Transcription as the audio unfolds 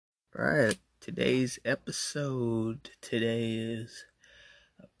Right. Today's episode today is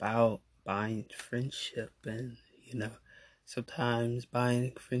about buying friendship, and sometimes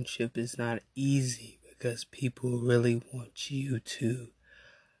buying friendship is not easy because people really want you to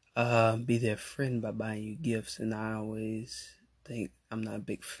be their friend by buying you gifts, and I always think I'm not a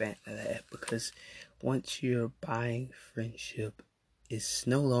big fan of that because once you're buying friendship, it's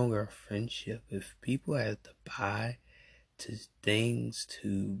no longer a friendship. If people have to buy to things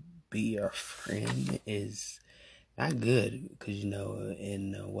to be your friend is not good because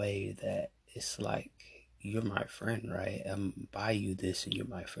in a way that it's like you're my friend, right? I'm buy you this and you're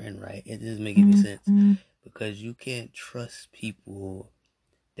my friend, right? It doesn't make any sense because you can't trust people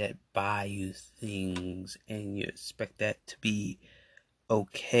that buy you things and you expect that to be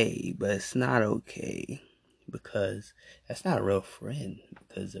okay, but it's not okay because that's not a real friend.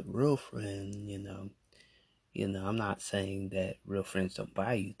 Because a real friend, I'm not saying that real friends don't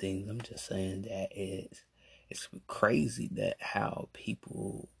buy you things. I'm just saying that it's crazy that how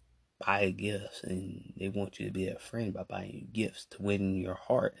people buy gifts and they want you to be a friend by buying you gifts to win your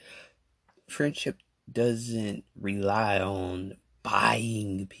heart. Friendship doesn't rely on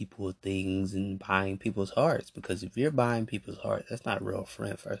buying people things and buying people's hearts, because if you're buying people's hearts, that's not a real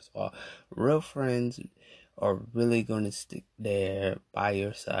friend. First of all, real friends are really going to stick there by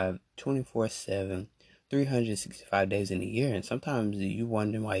your side 24/7, 365 days in a year. And sometimes you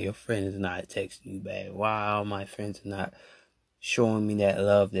wonder why your friend is not texting you back, why my friends are not showing me that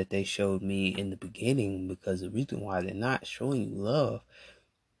love that they showed me in the beginning. Because the reason why they're not showing you love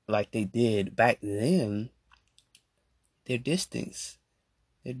like they did back then, they're distance.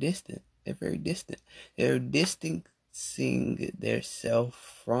 They're distant. They're very distant. They're distancing their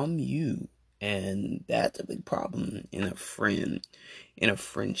self from you. And that's a big problem in a friendship.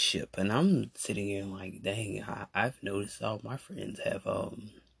 And I'm sitting here like, dang, I've noticed all my friends have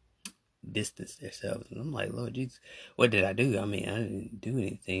distanced themselves. And I'm like, Lord Jesus, what did I do? I mean, I didn't do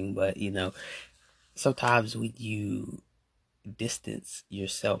anything, but sometimes when you distance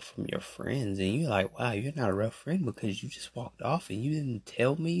yourself from your friends and you're like, wow, you're not a real friend because you just walked off and you didn't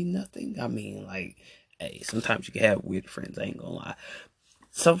tell me nothing. I mean, like, hey, sometimes you can have weird friends, I ain't gonna lie.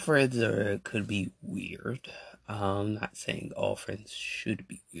 Some friends could be weird. Not saying all friends should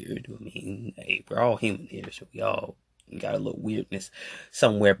be weird. I mean, hey, we're all human here, so we all got a little weirdness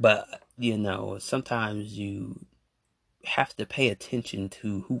somewhere. But sometimes you have to pay attention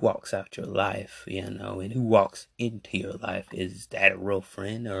to who walks out your life, and who walks into your life. Is that a real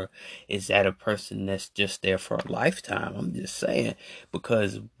friend, or is that a person that's just there for a lifetime? I'm just saying,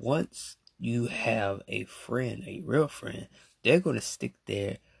 because once you have a friend, a real friend, they're going to stick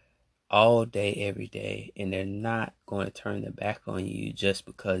there all day, every day, and they're not going to turn their back on you just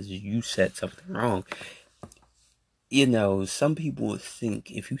because you said something wrong. Some people would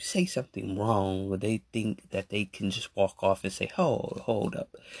think if you say something wrong, well, they think that they can just walk off and say, hold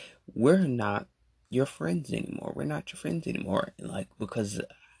up. We're not your friends anymore. We're not your friends anymore. Like, because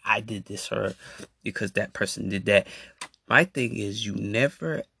I did this or because that person did that. My thing is, you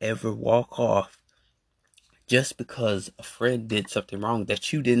never ever walk off just because a friend did something wrong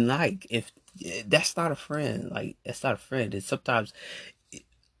that you didn't like. If that's not a friend, like, that's not a friend. And sometimes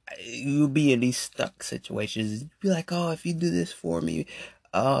you'll be in these stuck situations. You'll be like, oh, if you do this for me,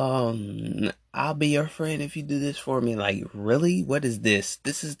 I'll be your friend if you do this for me. Like, really? What is this?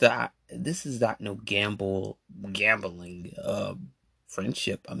 This is not no gambling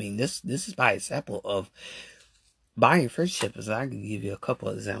friendship. I mean, this is my example of buying friendship. Is I can give you a couple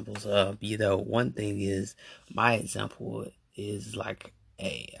of examples of, one thing is, my example is like,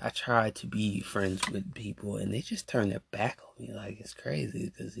 hey, I try to be friends with people and they just turn their back on me. Like, it's crazy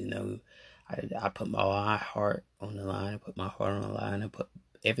because, I put my heart on the line, I put my heart on the line, I put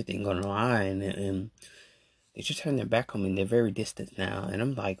everything on the line, and they just turn their back on me. They're very distant now. And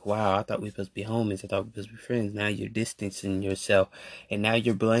I'm like, wow, I thought we were supposed to be homies. I thought we were supposed to be friends. Now you're distancing yourself. And now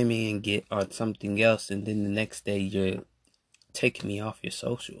you're blaming and get on something else. And then the next day you're taking me off your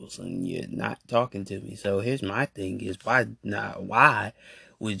socials and you're not talking to me. So here's my thing is, why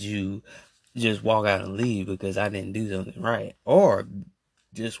would you just walk out and leave because I didn't do something right? Or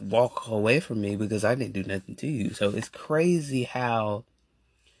just walk away from me because I didn't do nothing to you. So it's crazy how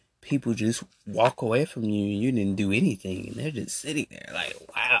people just walk away from you and you didn't do anything and they're just sitting there like,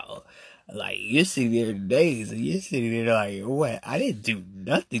 wow. Like, you're sitting there days and you're sitting there like, what? I didn't do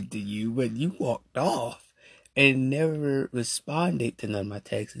nothing to you, but you walked off and never responded to none of my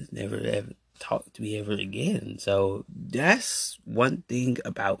texts, never ever talked to me ever again. So that's one thing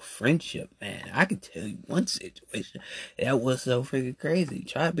about friendship, man. I can tell you one situation that was so freaking crazy.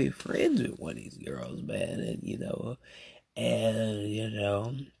 Try to be friends with one of these girls, man, and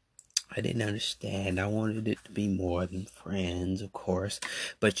I didn't understand. I wanted it to be more than friends, of course.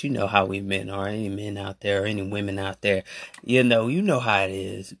 But you know how we men are. Any men out there, any women out there, you know how it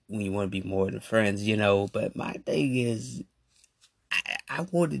is when you want to be more than friends, But my thing is, I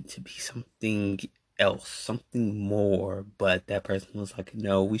wanted to be something else, something more. But that person was like,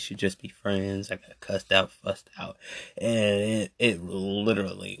 no, we should just be friends. I got cussed out, fussed out. And it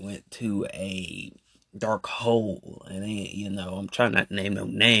literally went to a dark hole. And I'm trying not to name no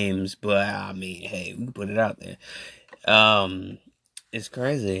names, but I mean, hey, we can put it out there. It's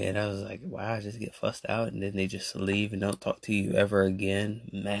crazy. And I was like, wow, I just get fussed out and then they just leave and don't talk to you ever again.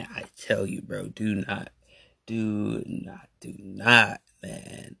 Man, I tell you, bro, do not,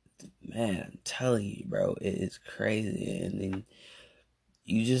 man. Man, I'm telling you, bro, it is crazy. And then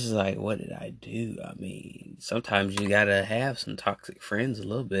you just like, what did I do? I mean, sometimes you gotta have some toxic friends a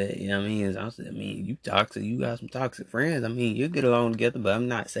little bit. You know what I mean? You toxic, you got some toxic friends. I mean, you get along together, but I'm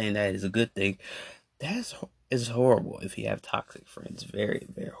not saying that is a good thing. That is horrible if you have toxic friends. Very,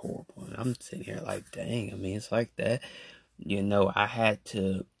 very horrible. And I'm sitting here like, dang, I mean, it's like that. I had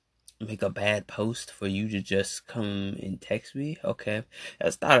to make a bad post for you to just come and text me. Okay,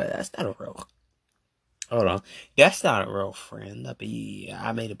 that's not a real. Hold on, that's not a real friend.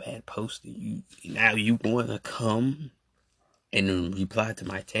 I made a bad post and you want to come and reply to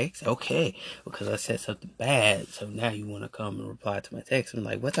my text? Okay, because I said something bad, so now you want to come and reply to my text. I'm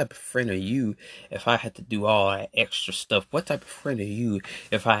like, what type of friend are you if I had to do all that extra stuff? What type of friend are you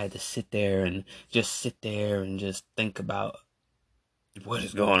if I had to sit there and just think about what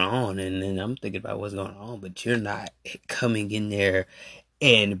is going on? And then I'm thinking about what's going on, but you're not coming in there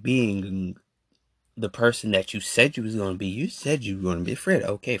and being the person that you said you was going to be. You said you were going to be a friend.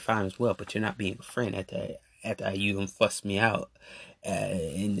 Okay, fine as well, but you're not being a friend after you done fuss me out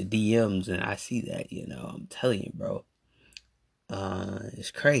in the DMs, and I see that. I'm telling you, bro.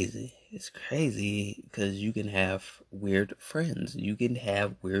 It's crazy. It's crazy because you can have weird friends. You can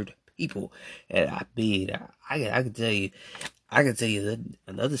have weird people, and I can tell you. I can tell you that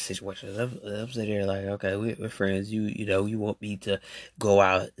another situation. I'm sitting there like, okay, we're friends. You want me to go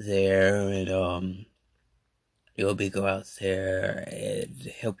out there and you'll be go out there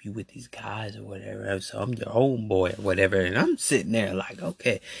and help you with these guys or whatever. So I'm your homeboy or whatever, and I'm sitting there like,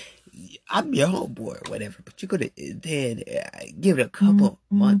 okay, I'm your homeboy or whatever. But you're gonna then give it a couple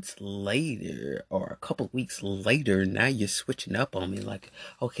months later or a couple weeks later. Now you're switching up on me like,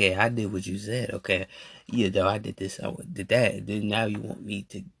 okay, I did what you said. Okay, I did this, I did that. And then now you want me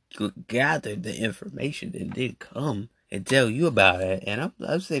to gather the information and then come and tell you about it. And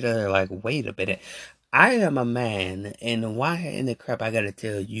I'm sitting there like, wait a minute. I am a man, and why in the crap I gotta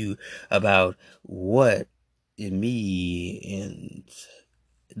tell you about what me and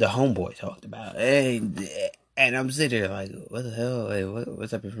the homeboy talked about? And I'm sitting there like, what the hell? Like, what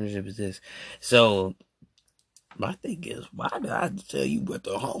type of friendship is this? So my thing is, why did I tell you what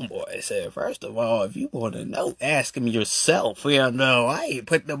the homeboy said? First of all, if you want to know, ask him yourself. I ain't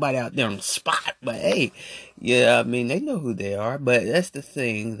putting nobody out there on the spot, but hey, yeah, I mean, they know who they are, but that's the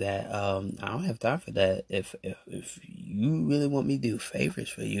thing that, I don't have time for that. If you really want me to do favors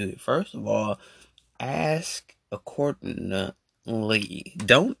for you, first of all, ask accordingly.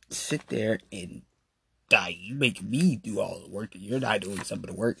 Don't sit there and you make me do all the work and you're not doing some of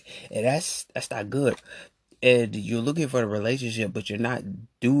the work, and that's not good. And you're looking for a relationship, but you're not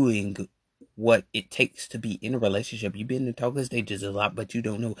doing what it takes to be in a relationship. You've been in the talking stages a lot, but you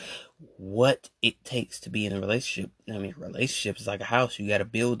don't know what it takes to be in a relationship. I mean, a relationship is like a house. You got to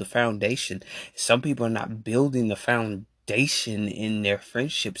build the foundation. Some people are not building the foundation in their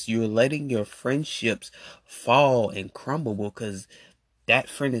friendships. You're letting your friendships fall and crumble because that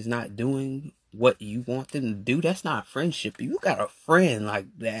friend is not doing what you want them to do. That's not friendship. You got a friend like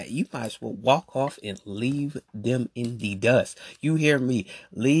that, you might as well walk off and leave them in the dust. You hear me?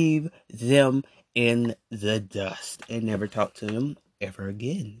 Leave them in the dust and never talk to them ever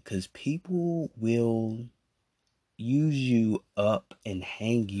again, because people will use you up and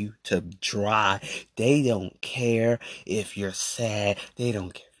hang you to dry. They don't care if you're sad. They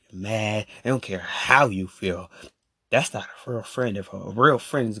don't care if you're mad. They don't care how you feel. That's not a real friend. If a real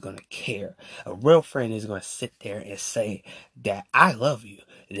friend is going to care, a real friend is going to sit there and say that I love you.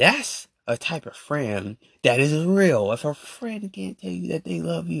 That's a type of friend that is real. If a friend can't tell you that they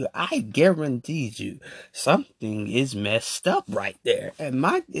love you, I guarantee you something is messed up right there. And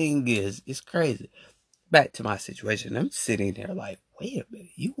my thing is, it's crazy. Back to my situation. I'm sitting there like, wait a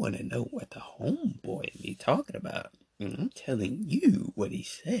minute. You want to know what the homeboy be talking about? And I'm telling you what he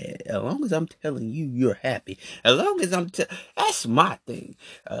said. As long as I'm telling you, you're happy. As long as that's my thing.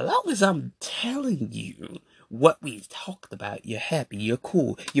 As long as I'm telling you what we talked about. You're happy, you're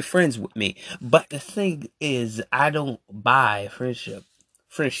cool, you're friends with me. But the thing is, I don't buy friendship.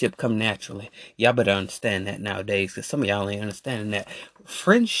 Friendship come naturally. Y'all better understand that nowadays, because some of y'all ain't understanding that.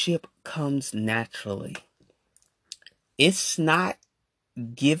 Friendship comes naturally. It's not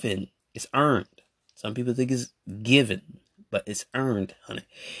given, it's earned. Some people think it's given, but it's earned, honey.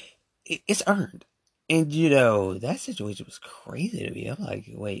 It's earned. And that situation was crazy to me. I'm like,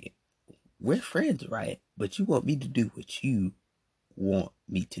 wait, we're friends, right? But you want me to do what you want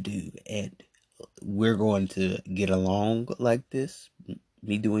me to do, and we're going to get along like this.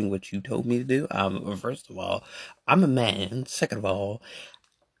 Me doing what you told me to do. First of all, I'm a man. Second of all,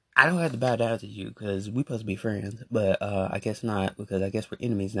 I don't have to bow down to you because we supposed to be friends, but I guess not, because I guess we're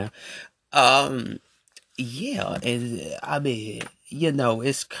enemies now. Um, yeah, and I mean,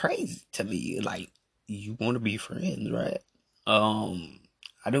 it's crazy to me. Like, you want to be friends, right?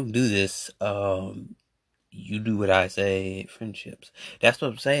 I don't do this. You do what I say. Friendships. That's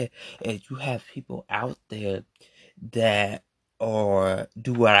what I'm saying. And you have people out there that or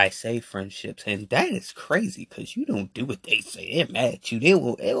do what I say friendships, and that is crazy because you don't do what they say. They're mad at you. They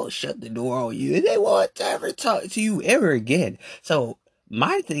will shut the door on you, and they won't ever talk to you ever again. So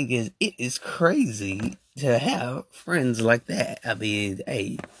my thing is, it is crazy to have friends like that. I mean,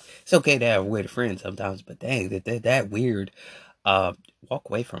 hey, it's okay to have weird friends sometimes, but dang, that weird. Walk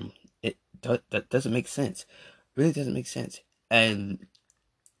away from it. That doesn't make sense. Really doesn't make sense. And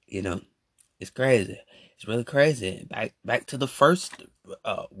you know, it's crazy. It's really crazy. Back to the first.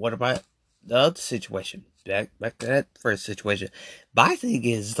 What about the other situation? Back to that first situation. My thing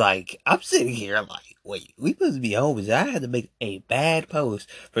is, like, I'm sitting here like, wait, we supposed to be homies. I had to make a bad post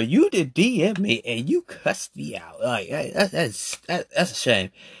for you to DM me and you cussed me out. Like, that's a shame.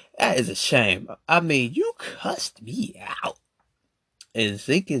 That is a shame. I mean, you cussed me out and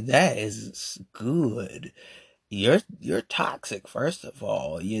thinking that is good. You're toxic, first of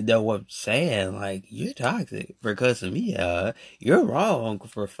all. You know what I'm saying? Like, you're toxic for cussing me out. You're wrong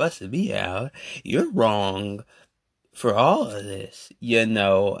for fussing me out. You're wrong for all of this.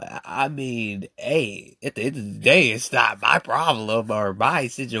 I mean, hey, at the end of the day, it's not my problem or my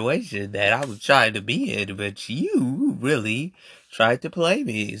situation that I was trying to be in, but you really tried to play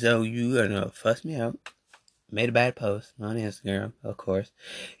me. So you gonna fuss me out. Made a bad post on Instagram, of course.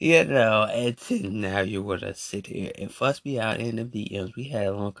 And now you want to sit here and fuss me out in the DMs. We had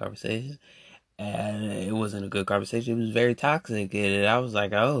a long conversation, and it wasn't a good conversation. It was very toxic, and I was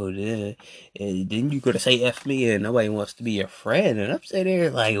like, oh, then you gonna say F me and nobody wants to be your friend. And I'm sitting there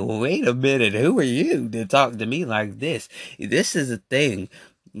like, wait a minute, who are you to talk to me like this? This is a thing.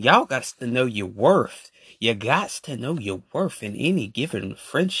 Y'all got to know your worth. You got to know your worth in any given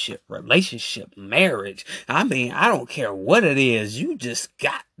friendship, relationship, marriage. I mean, I don't care what it is. You just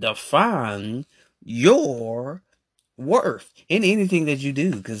got to find your worth in anything that you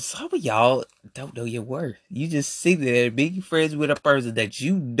do, because some of y'all don't know your worth. You just sit there being friends with a person that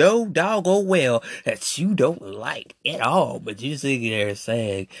you know doggone well that you don't like at all, but you sit there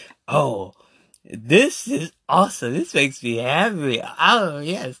saying, oh, this is awesome. This makes me happy. Oh,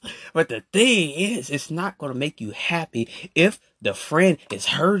 yes. But the thing is, it's not going to make you happy if the friend is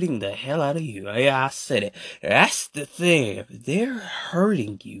hurting the hell out of you. Yeah, I said it. That's the thing. If they're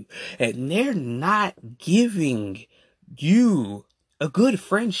hurting you and they're not giving you a good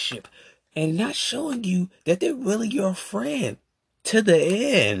friendship and not showing you that they're really your friend to the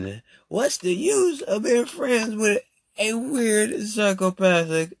end, what's the use of being friends with a weird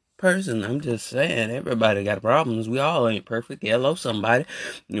psychopathic person? I'm just saying, everybody got problems. We all ain't perfect. Hello, somebody.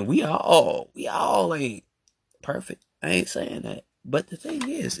 We all ain't perfect. I ain't saying that. But the thing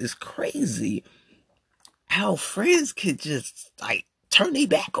is, it's crazy how friends could just like turn their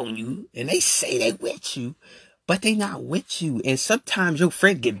back on you and they say they with you, but they not with you. And sometimes your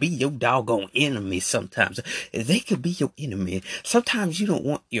friend can be your doggone enemy. Sometimes they could be your enemy. Sometimes you don't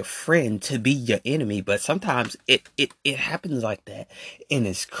want your friend to be your enemy, but sometimes it happens like that. And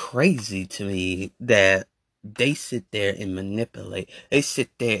it's crazy to me that they sit there and manipulate. They sit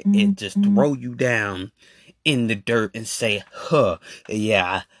there and just throw you down in the dirt and say, huh,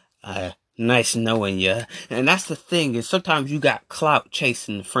 yeah, nice knowing you. And that's the thing, is sometimes you got clout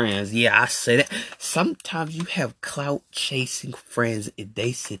chasing friends. Yeah, I said it. Sometimes you have clout chasing friends, and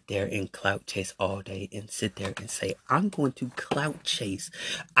they sit there and clout chase all day and sit there and say, I'm going to clout chase.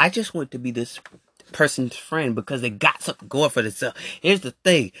 I just want to be this person's friend because they got something going for themselves. Here's the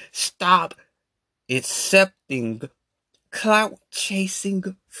thing. Stop accepting clout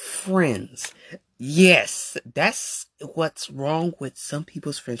chasing friends. Yes, that's what's wrong with some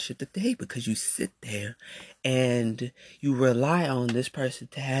people's friendship today, because you sit there and you rely on this person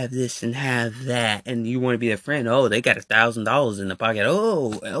to have this and have that, and you want to be their friend. Oh, they got $1,000 in the pocket.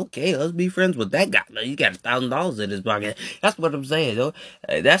 Oh, okay, let's be friends with that guy. You got $1,000 in his pocket. That's what I'm saying, though.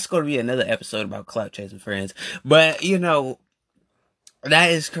 That's going to be another episode about clout chasing friends. But, that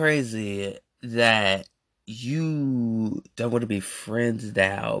is crazy that you don't want to be friends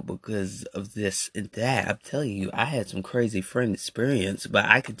now because of this and that. I'm telling you, I had some crazy friend experience, but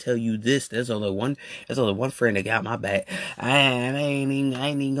I can tell you this: there's only one friend that got my back. I ain't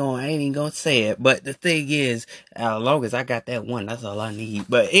even gonna say it. But the thing is, as long as I got that one, that's all I need.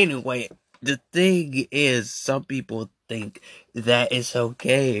 But anyway, the thing is, some people think that it's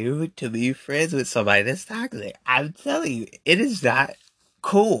okay to be friends with somebody that's toxic. I'm telling you, it is not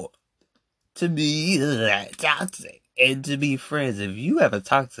cool to be that toxic and to be friends. If you have a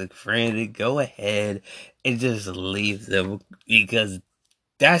toxic friend, go ahead and just leave them, because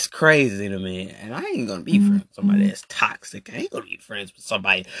that's crazy to me. And I ain't gonna be friends with somebody that's toxic. I ain't gonna be friends with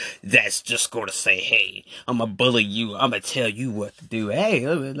somebody that's just gonna say, "Hey, I'm gonna bully you. I'm gonna tell you what to do." Hey,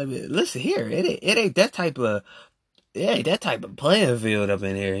 listen here. It ain't that type of playing field up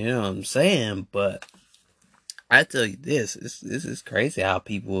in here. You know what I'm saying? But I tell you this is crazy how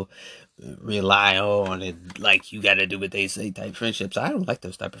people rely on it, like you gotta do what they say type friendships. I don't like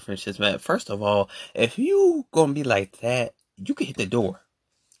those type of friendships, man. First of all, if you gonna be like that, you can hit the door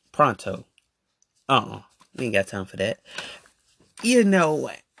pronto. We ain't got time for that.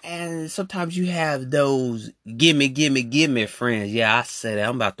 And sometimes you have those gimme friends. Yeah, I said it.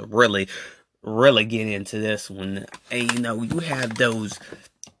 I'm about to really get into this one. And you have those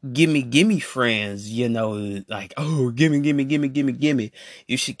gimme friends, like, oh, gimme.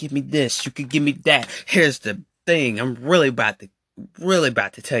 You should give me this. You could give me that. Here's the thing. I'm really about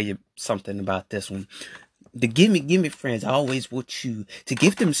to tell you something about this one. The gimme friends always want you to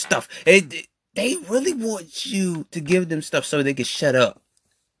give them stuff. They really want you to give them stuff so they can shut up.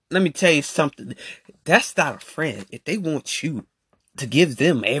 Let me tell you something. That's not a friend. If they want you to give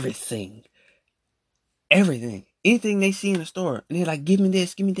them everything, anything they see in the store, and they're like, give me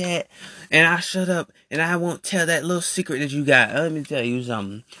this, give me that, and I shut up and I won't tell that little secret that you got. Let me tell you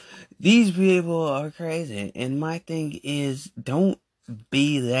something. These people are crazy, and my thing is, don't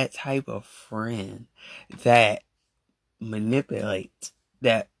be that type of friend that manipulates,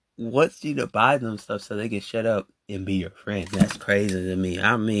 that wants you to buy them stuff so they can shut up and be your friend. That's crazy to me.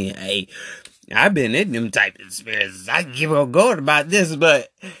 I mean, hey, I've been in them type of experiences. I can keep on going about this, but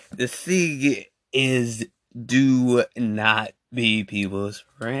the thing is, do not be people's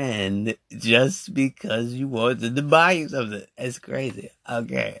friend just because you wanted to buy you something. That's crazy.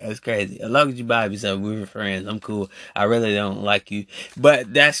 Okay, that's crazy. As long as you buy me something, we're friends. I'm cool. I really don't like you,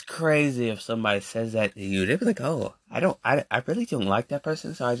 but that's crazy if somebody says that to you. They'll be like, "Oh, I really don't like that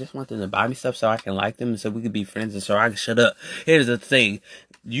person, so I just want them to buy me stuff so I can like them, and so we can be friends, and so I can shut up." Here's the thing.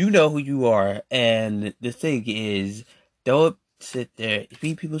 You know who you are, and the thing is, don't sit there,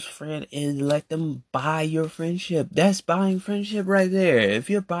 be people's friend, and let them buy your friendship. That's buying friendship right there.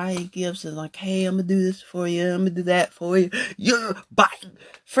 If you're buying gifts and like, hey, I'm gonna do this for you, I'm gonna do that for you, you're buying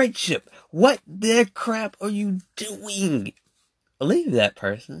friendship. What the crap are you doing? Leave that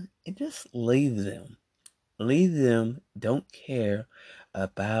person and just leave them. Leave them. Don't care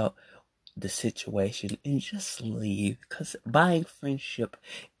about the situation and just leave, because buying friendship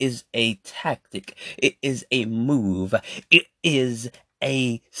is a tactic, it is a move, it is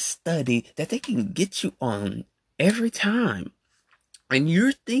a study that they can get you on every time. And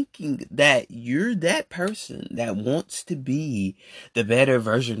you're thinking that you're that person that wants to be the better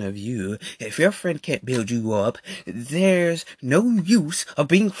version of you. If your friend can't build you up, there's no use of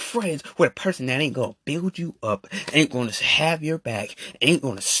being friends with a person that ain't gonna build you up, ain't gonna have your back, ain't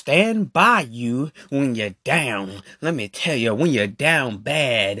gonna stand by you when you're down. Let me tell you, when you're down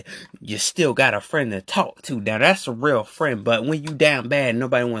bad, you still got a friend to talk to. Now that's a real friend, but when you down bad,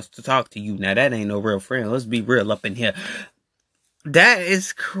 nobody wants to talk to you. Now that ain't no real friend. Let's be real up in here. That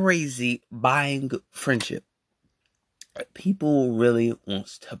is crazy. Buying friendship. People really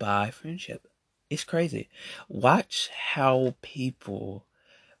wants to buy friendship. It's crazy. Watch how people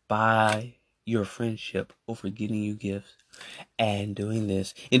buy your friendship over getting you gifts and doing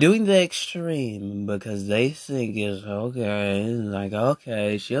this and doing the extreme, because they think it's okay. Like,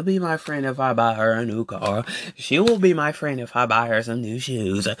 okay, she'll be my friend if I buy her a new car. She will be my friend if I buy her some new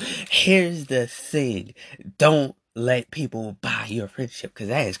shoes. Here's the thing. Don't let people buy your friendship, because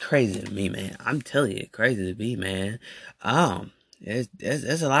that is crazy to me, man. I'm telling you, crazy to me, man.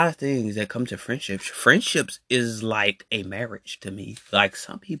 There's a lot of things that come to friendships. Friendships is like a marriage to me. Like,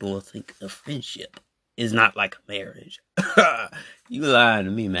 some people will think a friendship is not like a marriage. You lying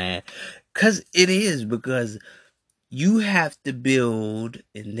to me, man. Cause it is, because you have to build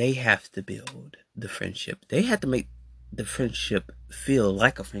and they have to build the friendship. They have to make the friendship feel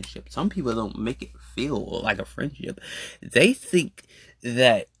like a friendship. Some people don't make it feel like a friendship. They think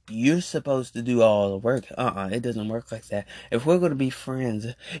that you're supposed to do all the work. It doesn't work like that. If we're going to be friends,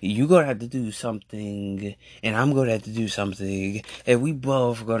 you're going to have to do something, and I'm going to have to do something, and we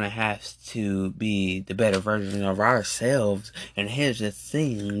both going to have to be the better version of ourselves. And here's the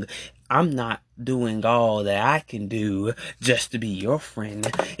thing. I'm not doing all that I can do just to be your friend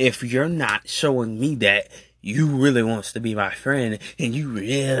if you're not showing me that you really wants to be my friend and you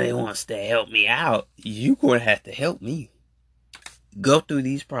really wants to help me out. You gonna have to help me go through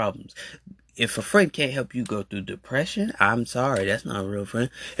these problems. If a friend can't help you go through depression, I'm sorry, that's not a real friend.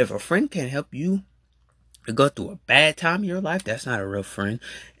 If a friend can't help you go through a bad time in your life, that's not a real friend.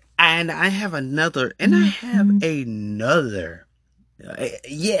 And I have another,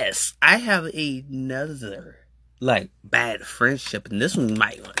 yes, I have another, like, bad friendship, and this one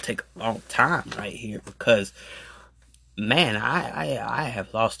might take a long time right here, because, man, I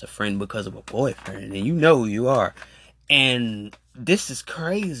have lost a friend because of a boyfriend, and you know who you are. And this is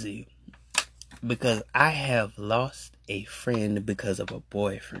crazy, because I have lost a friend because of a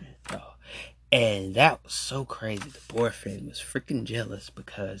boyfriend, though. And that was so crazy. The boyfriend was freaking jealous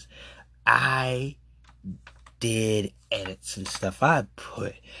because I did edits and stuff. I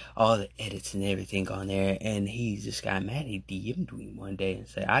put all the edits and everything on there, and he just got mad. He DM'd me one day and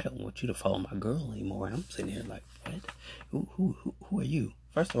said, "I don't want you to follow my girl anymore." And I'm sitting here like, what? Who are you?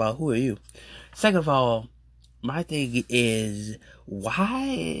 First of all, who are you? Second of all, my thing is, why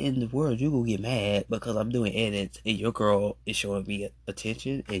in the world you gonna get mad because I'm doing edits and your girl is showing me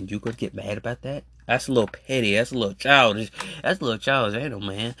attention and you gonna get mad about that? That's a little petty. That's a little childish. That's a little childish, ain't no,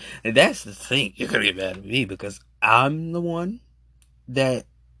 man. And that's the thing. You're gonna get mad at me because I'm the one that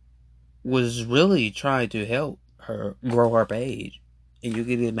was really trying to help her grow her page, and you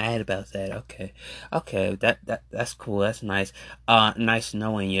get mad about that. Okay, that's cool. That's nice. Nice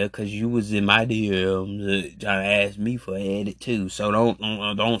knowing you, cause you was in my DMs trying to ask me for an edit too. So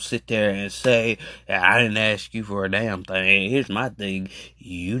don't sit there and say I didn't ask you for a damn thing. Here's my thing.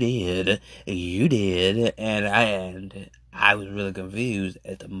 You did, and I was really confused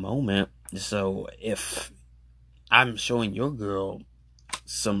at the moment. So if I'm showing your girl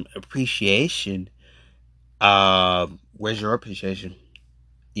some appreciation, where's your appreciation?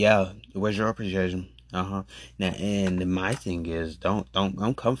 Yeah, where's your appreciation? Now, and my thing is, don't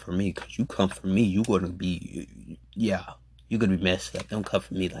come for me, cause you come for me, you're gonna be messed up. Don't come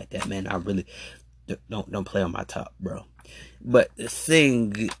for me like that, man. I really don't play on my top, bro. But the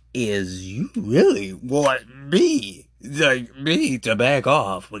thing is, you really want me to back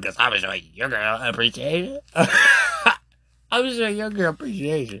off because I was showing your girl appreciation. I was showing your girl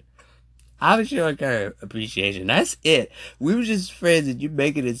appreciation. I was showing her appreciation. That's it. We were just friends, and you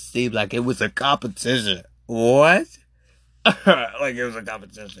making it seem like it was a competition. What? Like it was a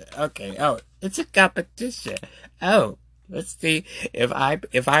competition. Okay. Oh, it's a competition. Oh, let's see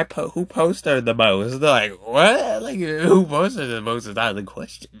who posted the most. They're like, what? Like, who posted the most is not the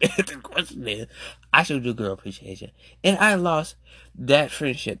question. The question is, I showed you girl appreciation, and I lost that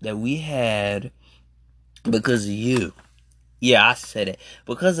friendship that we had because of you. Yeah, I said it.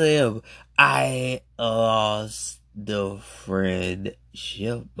 Because of him, I lost the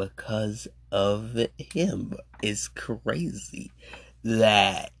friendship because of him. It's crazy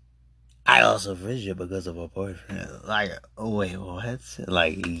that I lost a friendship because of a boyfriend. Like, oh wait, what?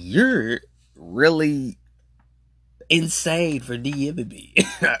 Like, you're really insane for DMing me.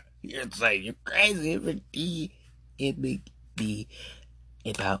 You're insane. You're crazy for DMing me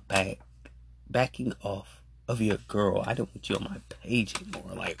about backing off of your girl. I don't want you on my page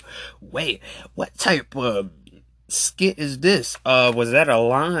anymore. Like, wait, what type of skit is this? Was that a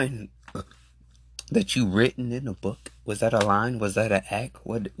line that you written in a book? Was that a line? Was that an act?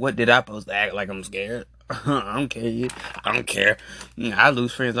 What did I post to act like I'm scared? I don't care. I don't care. I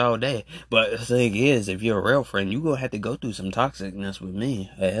lose friends all day. But the thing is, if you're a real friend, you gonna have to go through some toxicness with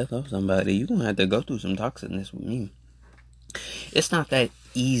me. Hey, hello somebody. You gonna have to go through some toxicness with me. It's not that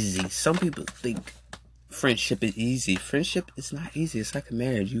easy. Some people think friendship is easy. Friendship is not easy. It's like a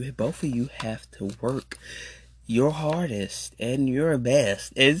marriage. Both of you have to work your hardest and your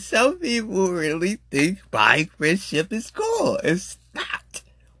best. And some people really think buying friendship is cool. It's not.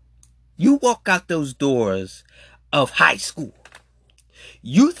 You walk out those doors of high school.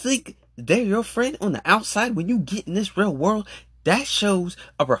 You think they're your friend on the outside. When you get in this real world, that shows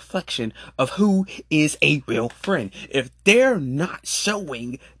a reflection of who is a real friend. If they're not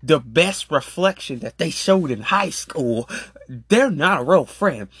showing the best reflection that they showed in high school, they're not a real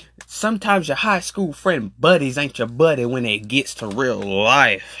friend. Sometimes your high school friend buddies ain't your buddy when it gets to real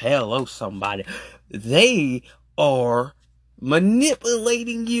life. Hello, somebody. They are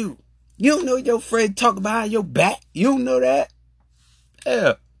manipulating you. You don't know your friend talk behind your back. You don't know that?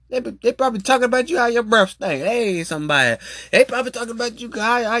 Yeah. They probably talking about you how your breath stink. Hey, somebody. They probably talking about you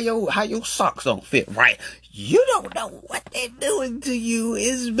how your socks don't fit right. You don't know what they're doing to you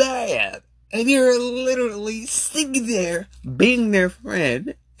is bad. And you're literally sitting there being their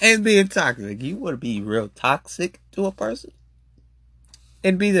friend and being toxic. You want to be real toxic to a person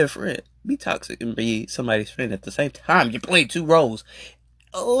and be their friend. Be toxic and be somebody's friend at the same time. You play two roles.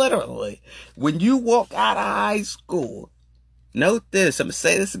 Literally. When you walk out of high school, note this, I'm going to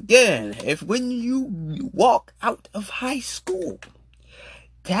say this again. If when you walk out of high school,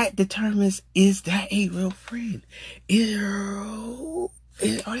 that determines, is that a real friend? Are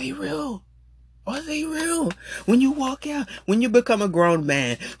they real? Are they real? When you walk out, when you become a grown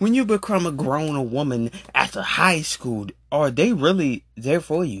man, when you become a grown woman after high school, are they really there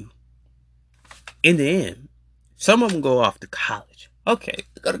for you? In the end, some of them go off to college. Okay,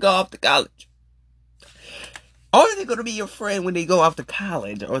 they're going to go off to college. Are they going to be your friend when they go off to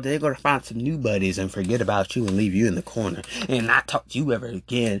college? Or are they going to find some new buddies and forget about you and leave you in the corner and not talk to you ever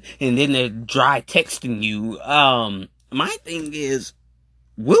again? And then they're dry texting you. My thing is,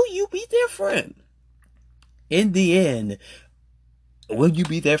 will you be their friend? In the end, will you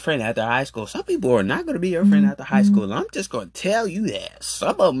be their friend after high school? Some people are not going to be your friend after high school. I'm just going to tell you that.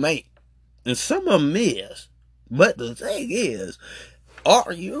 Some of them ain't. And some of them is. But the thing is,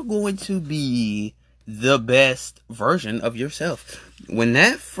 are you going to be the best version of yourself? When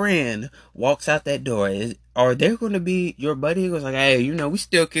that friend walks out that door, are they going to be your buddy who's like, hey, we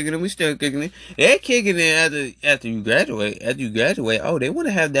still kicking it, They're kicking it after you graduate. Oh, they want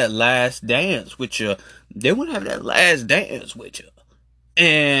to have that last dance with you. And they want to have that last dance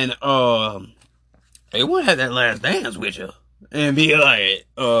with you and be like,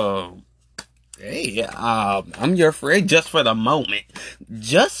 hey, I'm your friend just for the moment.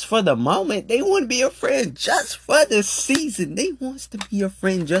 Just for the moment. They want to be your friend just for the season. They want to be your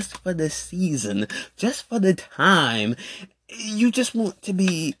friend just for the season. Just for the time. You just want to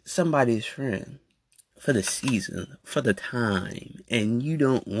be somebody's friend for the season, for the time. And you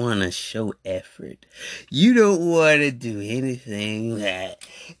don't want to show effort. You don't want to do anything that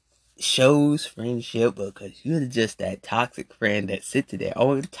shows friendship, because you're just that toxic friend that sits to their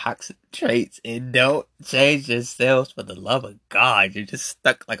own toxic traits and don't change yourselves for the love of God. You're just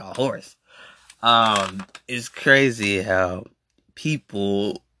stuck like a horse. It's crazy how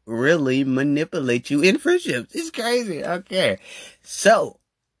people really manipulate you in friendships. It's crazy. Okay. So,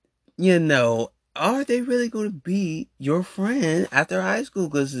 are they really going to be your friend after high school?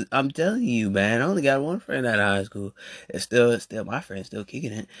 Because I'm telling you, man, I only got one friend out of high school. It's still my friend, still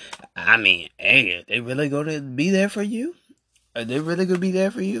kicking it. I mean, hey, are they really going to be there for you? Are they really going to be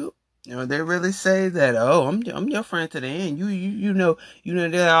there for you? They really say that, oh, I'm your friend to the end.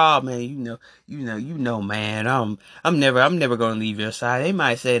 They're, oh man, man, I'm never gonna leave your side. They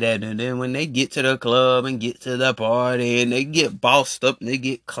might say that, and then when they get to the club and get to the party and they get bossed up and they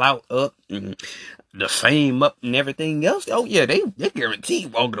get clout up and the fame up and everything else, oh yeah, they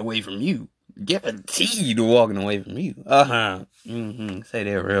guaranteed walking away from you. Guaranteed walking away from you. Say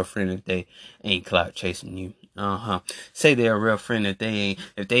they're a real friend if they ain't clout chasing you. Say they're a real friend if they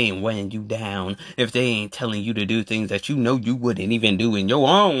ain't weighing you down, if they ain't telling you to do things that you wouldn't even do in your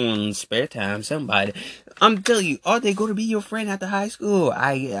own spare time. Somebody, I'm telling you, are they going to be your friend after high school?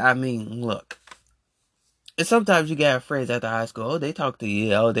 I mean, look. And sometimes you got friends after high school. They talk to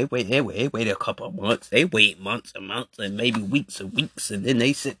you. Oh, they wait a couple of months. They wait months and months and maybe weeks and weeks, and then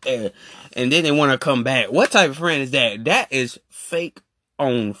they sit there, and then they want to come back. What type of friend is that? That is fake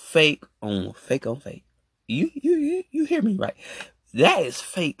on fake on fake on fake. You hear me right? That is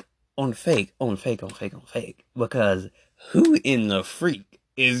fake on fake on fake on fake on fake. Because who in the freak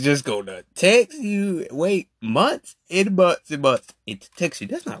is just gonna text you, wait months and months and months to text you?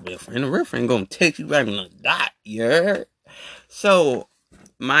 That's not a real friend. A real friend gonna text you right on the dot, you heard? So,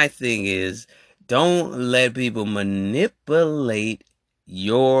 my thing is, don't let people manipulate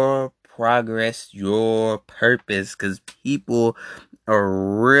your progress, your purpose, because people are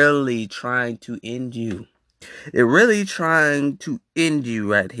really trying to end you. They're really trying to end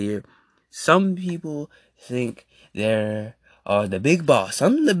you right here. Some people think they're or the big boss.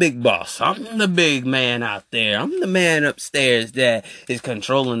 I'm the big boss. I'm the big man out there. I'm the man upstairs that is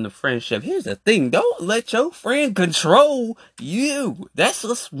controlling the friendship. Here's the thing. Don't let your friend control you. That's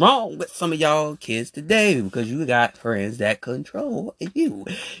what's wrong with some of y'all kids today, because you got friends that control you.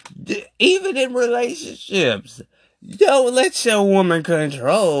 Even in relationships. Don't let your woman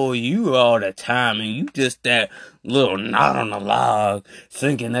control you all the time, and you just that little knot on the log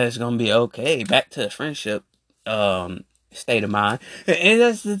thinking that it's gonna be okay. Back to the friendship state of mind. And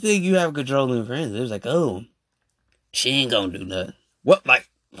that's the thing, you have controlling friends. It was like, oh, she ain't gonna do nothing. What? Like,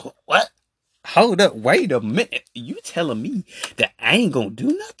 what? Hold up, wait a minute. You telling me that I ain't gonna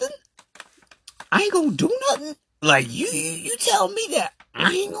do nothing? I ain't gonna do nothing? Like, you tell me that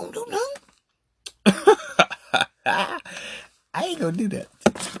I ain't gonna do nothing? I ain't gonna do that.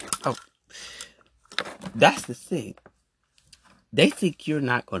 Oh, that's the thing. They think you're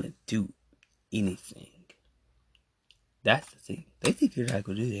not gonna do anything. That's the thing. They think you're not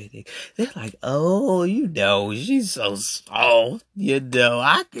gonna do anything. They're like, oh, she's so soft.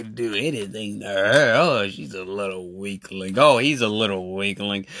 I can do anything to her. Oh, she's a little weakling. Oh, he's a little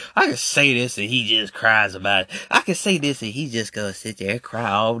weakling. I can say this and he just cries about it. I can say this and he just gonna sit there and cry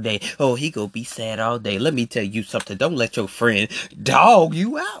all day. Oh, he gonna be sad all day. Let me tell you something. Don't let your friend dog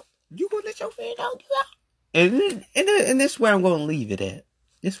you out. You gonna let your friend dog you out? And this is where I'm gonna leave it at.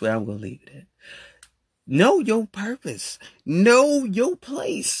 Know your purpose. Know your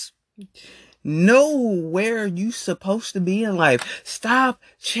place. Know where you supposed to be in life. Stop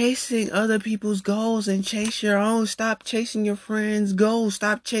chasing other people's goals and chase your own. Stop chasing your friends' goals.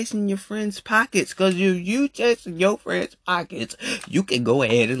 Stop chasing your friends' pockets. Because if you chasing your friends' pockets, you can go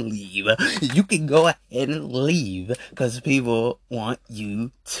ahead and leave. You can go ahead and leave. Because people want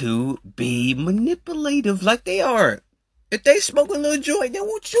you to be manipulative like they are. If they smoke a little joint, they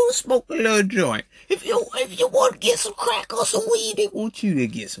want you to smoke a little joint. If you want to get some crack or some weed, they want you to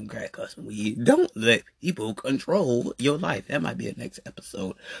get some crack or some weed. Don't let people control your life. That might be a next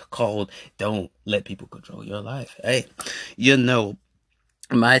episode called Don't Let People Control Your Life. Hey,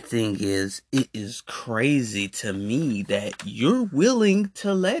 my thing is, it is crazy to me that you're willing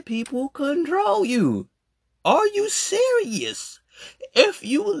to let people control you. Are you serious? If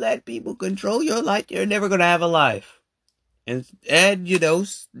you let people control your life, you're never going to have a life. And and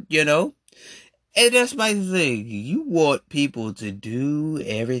that's my thing. You want people to do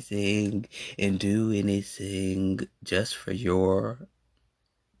everything and do anything just for your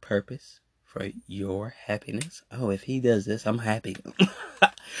purpose, for your happiness. Oh, if he does this, I'm happy.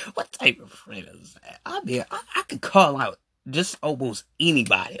 What type of friend is that? I mean, I could call out just almost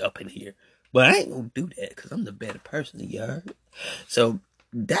anybody up in here, but I ain't gonna do that because I'm the better person, you heard? So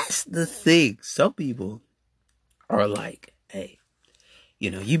that's the thing. Some people are like, hey,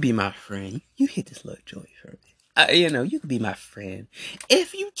 you be my friend. You hit this little joint for me. You can be my friend.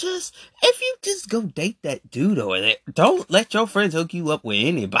 If you just go date that dude over there, don't let your friends hook you up with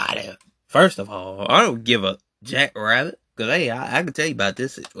anybody. First of all, I don't give a jack rabbit. Cause hey, I can tell you about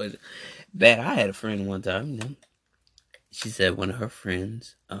this situation. That I had a friend one time, she said one of her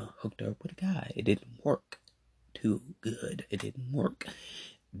friends hooked her up with a guy. It didn't work too good. It didn't work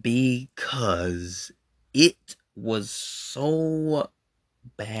because it was so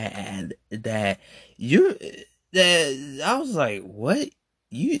bad that I was like, what?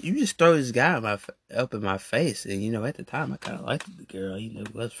 You just throw this guy up in my face, and at the time I kind of liked the girl, we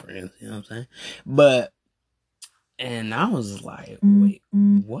was friends, you know what I'm saying? But and I was like, wait,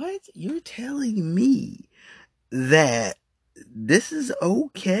 what? You're telling me that this is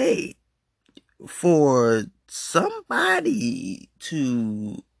okay for somebody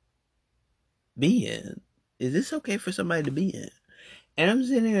to be in? Is this okay for somebody to be in? And I'm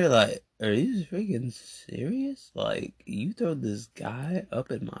sitting here like, are you freaking serious? Like, you throw this guy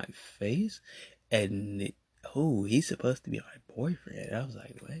up in my face, and he's supposed to be my boyfriend. I was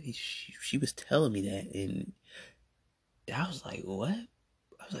like, what? She was telling me that, and I was like, what?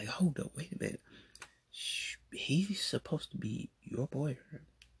 I was like, hold up, wait a minute. He's supposed to be your boyfriend.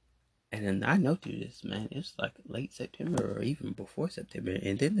 And then I know through this, man, it's like late September or even before September.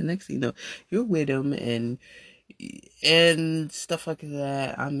 And then the next thing you know, you're with him and stuff like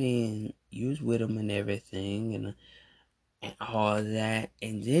that. I mean, you was with him and everything and all of that.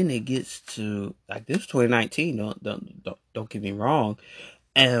 And then it gets to like this 2019. Don't get me wrong.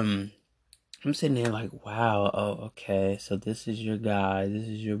 I'm sitting there like, wow, oh, okay, so this is your guy, this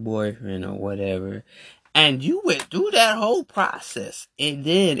is your boyfriend or whatever. And you went through that whole process. And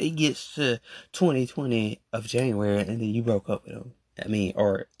then it gets to 2020 of January and then you broke up with him. I mean,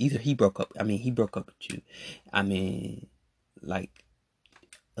 or either he broke up with you. I mean, like,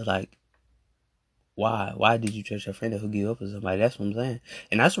 Why? Why did you trust your friend to hook you up with somebody? That's what I'm saying.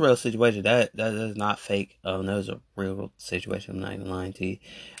 And that's a real situation. That is not fake. That was a real situation. I'm not even lying to you.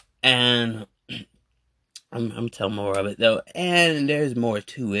 And I'm telling more of it though. And there's more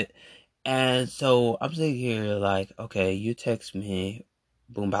to it. And so I'm sitting here like, okay, you text me,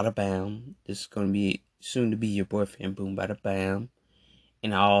 boom, bada bam. This is gonna be soon to be your boyfriend, boom, bada bam.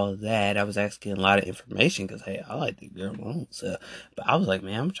 And all that. I was asking a lot of information because, hey, I like the girl my own self. But I was like,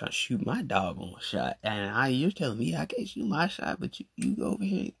 man, I'm trying to shoot my dog on a shot. And you're telling me I can't shoot my shot, but you go over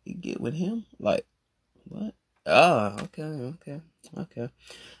here and get with him? Like, what? Oh, okay.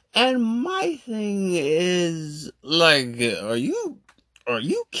 And my thing is, like, are you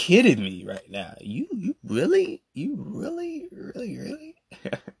kidding me right now? You really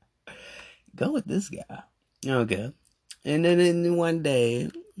go with this guy? Okay. And then one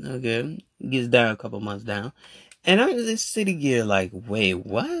day, okay, gets down a couple months down, and I'm just sitting here like, wait,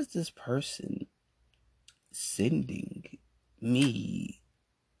 why is this person sending me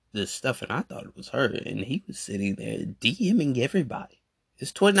this stuff? And I thought it was her, and he was sitting there DMing everybody.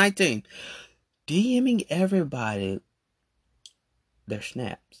 It's 2019, DMing everybody their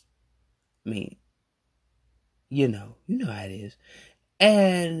snaps. I mean, you know how it is,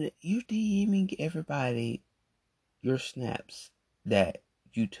 and you're DMing everybody your snaps that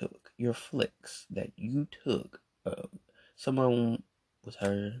you took, your flicks that you took. Someone was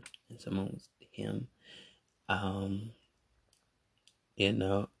her and someone was him. Um, you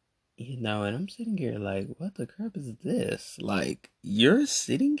know, and I'm sitting here like, what the crap is this? Like, you're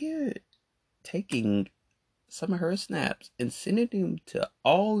sitting here taking some of her snaps and sending them to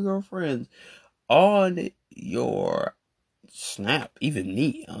all your friends on your snap, even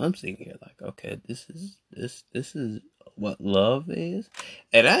me. I'm sitting here like, okay, this is what love is.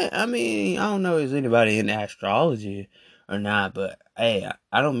 And I mean, I don't know if there's anybody in astrology or not, but hey,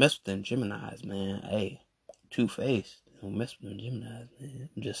 I don't mess with them Geminis, man. Hey, Two-Faced. Don't mess with them Geminis, man.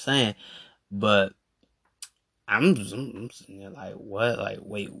 I'm just saying. But I'm sitting there like, what? Like,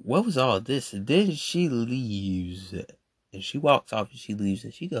 wait, what was all this? And then she leaves. And she walks off and she leaves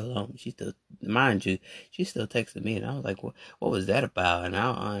and she goes home. She still, mind you, she still texted me and I was like, what was that about? And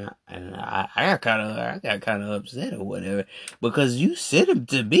I got kind of upset or whatever because you sent him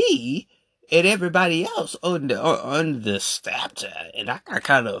to me and everybody else on the Snapchat, and I got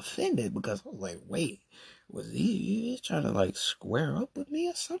kind of offended because I was like, wait, was he trying to like square up with me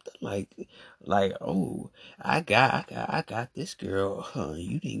or something? Like, oh, I got this girl. Huh,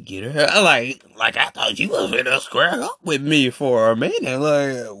 you didn't get her. Like I thought you was gonna square up with me for a minute.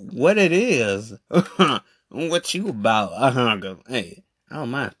 Like, what it is? What you about? Hey, I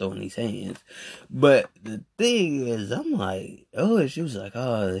don't mind throwing these hands, but the thing is, I'm like, oh, she was like,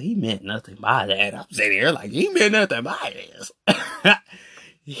 oh, he meant nothing by that. I'm sitting here like, he meant nothing by this.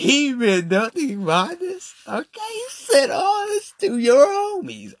 He meant nothing by this. Okay, you said all this to your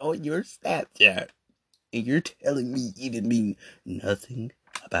homies on your Snapchat. And you're telling me he didn't mean nothing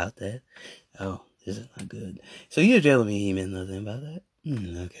about that? Oh, this is not good. So you're telling me he meant nothing about that?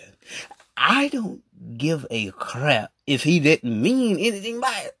 Okay. I don't give a crap if he didn't mean anything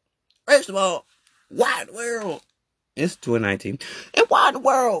by it. First of all, why in the world? It's 2019. And why in the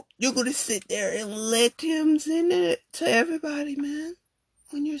world you're going to sit there and let him send it to everybody, man?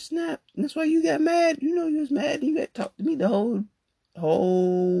 On your snap. And that's why you got mad. You know you was mad and you got to talk to me the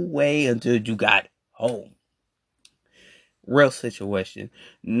whole way until you got home. Real situation.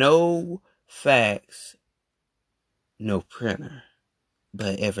 No facts, no printer.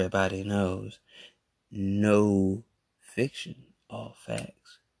 But everybody knows no fiction, all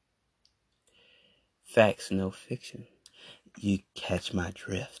facts. Facts, no fiction. You catch my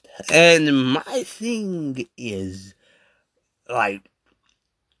drift. And my thing is, like,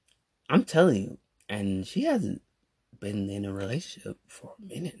 I'm telling you, and she hasn't been in a relationship for a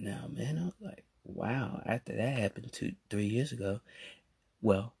minute now, man. I was like, wow. After that happened 3 years ago.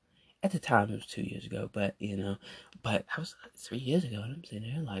 Well, at the time it was 2 years ago, but but I was 3 years ago, and I'm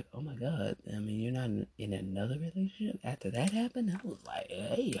sitting there like, oh my god. I mean, you're not in another relationship after that happened. I was like,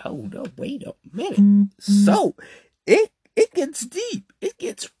 hey, hold up, wait a minute. So it gets deep. It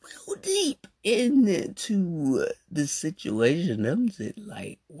gets real deep into the situation. I'm sitting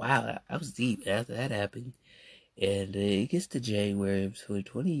like, wow, I was deep after that happened. And it gets to January of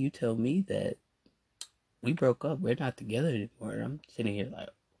 2020. You tell me that we broke up. We're not together anymore. And I'm sitting here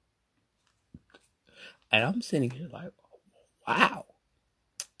like, wow.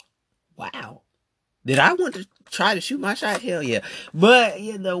 Did I want to try to shoot my shot? Hell yeah. But,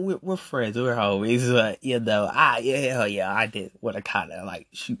 we're friends. We're homies. But, hell yeah, I did want to kind of like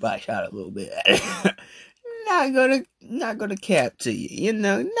shoot my shot a little bit. not gonna cap to you, you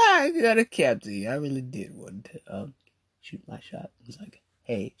know, not gonna cap to you. I really did want to shoot my shot. It's like,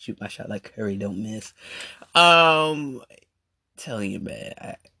 hey, shoot my shot like Curry, don't miss. Telling you, man,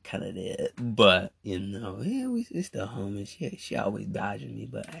 I kind of did, but you know, yeah, we still homies. She always dodging me,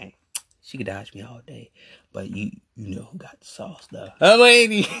 but hey, she could dodge me all day. But you know who got the sauce though. Oh,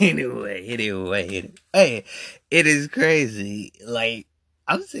 anyway, hey, it is crazy. Like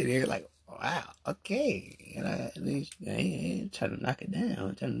I'm sitting here like, wow, okay, and at least I ain't trying to knock it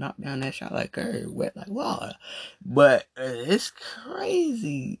down, trying to knock down that shot like Curry, wet like water. But it's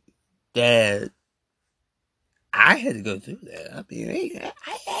crazy that I had to go through that. I mean, I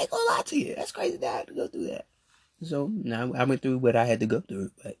ain't gonna lie to you. That's crazy that I had to go through that. So now I went through what I had to go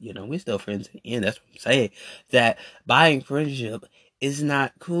through, but you know, we're still friends in the end. That's what I'm saying. That buying friendship is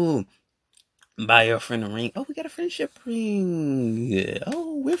not cool. Buy your friend a ring. Oh, we got a friendship ring. Yeah.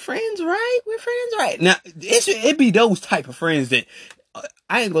 Oh, we're friends, right? We're friends, right? Now, it be those type of friends that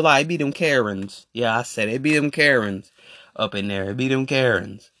I ain't gonna lie, it be them Karens. Yeah, I said it be them Karens up in there. It be them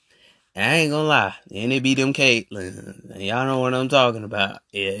Karens. And I ain't gonna lie, and it be them Caitlyn. Y'all know what I'm talking about.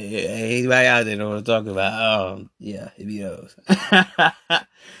 Yeah, anybody out there know what I'm talking about. Yeah, it be those.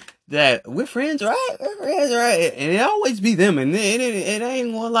 That we're friends, right? We're friends, right? And it always be them, and it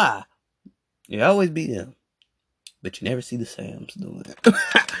ain't gonna lie. It always be them. But you never see the Sams doing it.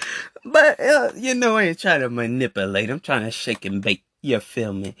 But, you know, I ain't trying to manipulate. I'm trying to shake and bake. You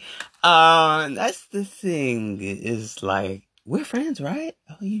feel me? That's the thing. Is like, we're friends, right?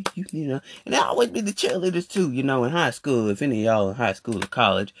 Oh, you know. And I always be the cheerleaders, too, you know, in high school. If any of y'all in high school or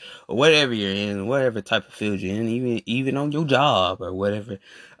college, or whatever you're in, whatever type of field you're in, even on your job or whatever.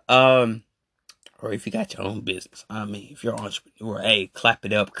 Or if you got your own business. I mean, if you're an entrepreneur, hey, clap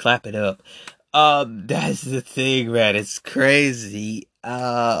it up, clap it up. That's the thing, man. It's crazy.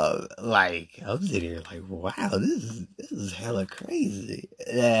 Like I'm sitting here like, wow, this is hella crazy.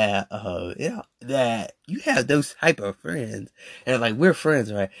 That that you have those type of friends, and like we're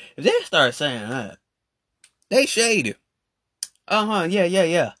friends, right? If they start saying that, they shady.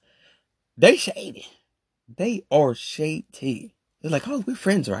 Yeah. They shady. They are shady. They're like, oh, we're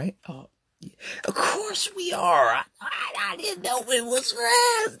friends, right? Oh, yeah. Of course we are. I didn't know we was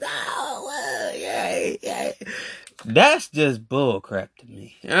friends. No, yeah. That's just bullcrap to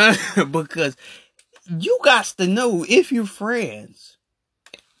me. Because you got to know if you're friends.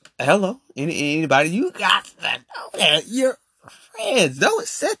 Hello? Anybody? You got to know that you're friends. Don't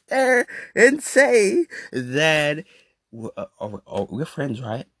sit there and say that we're friends,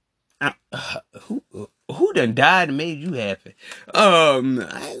 right? Who done died and made you happy? I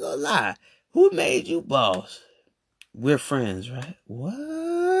ain't gonna lie. Who made you boss? We're friends, right?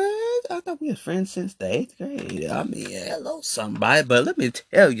 What? I thought we were friends since the 8th grade. I mean, hello, somebody. But let me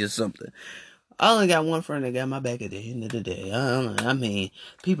tell you something. I only got one friend that got my back at the end of the day. I mean,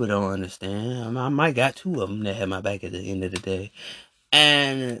 people don't understand. I might got two of them that had my back at the end of the day.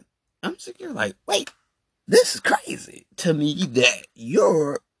 And I'm sitting here like, wait, this is crazy to me that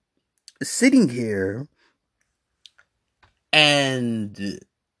you're sitting here and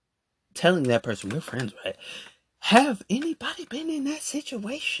telling that person we're friends, right? Have anybody been in that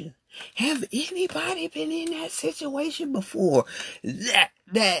situation? Have anybody been in that situation before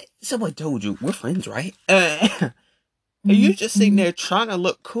that someone told you we're friends, right? And you're just sitting there trying to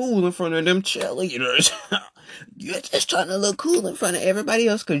look cool in front of them cheerleaders. You're just trying to look cool in front of everybody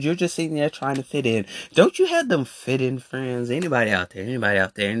else because you're just sitting there trying to fit in. Don't you have them fit in friends? Anybody out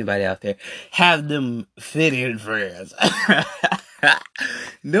there? Have them fit in friends.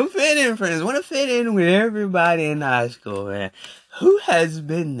 Them fit in friends. Want to fit in with everybody in high school, man. Who has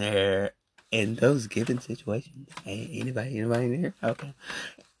been there in those given situations? Hey, anybody in there? Okay.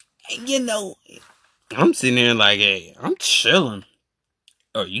 And you know, I'm sitting there like, hey, I'm chilling.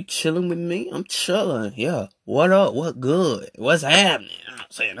 Are you chilling with me? I'm chilling. Yeah. What up? What good? What's happening? I'm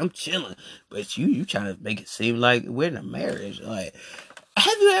saying I'm chilling. But you trying to make it seem like we're in a marriage. Like,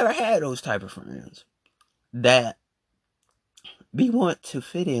 have you ever had those type of friends that we want to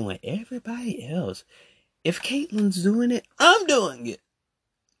fit in with everybody else? If Caitlyn's doing it, I'm doing it.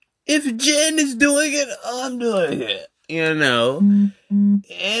 If Jen is doing it, I'm doing it. You know? And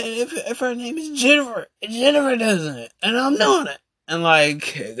if her name is Jennifer does it, and I'm doing it. And like,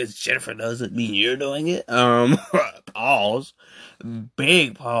 because Jennifer doesn't mean you're doing it. Pause.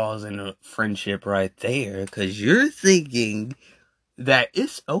 Big pause in a friendship right there. Because you're thinking that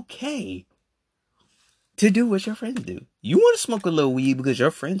it's okay to do what your friends do. You want to smoke a little weed because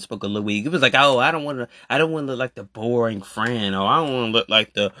your friends smoke a little weed. It was like, oh, I don't want to look like the boring friend, or I don't want to look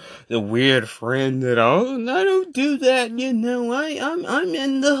like the weird friend that, oh, I don't do that, you know, I'm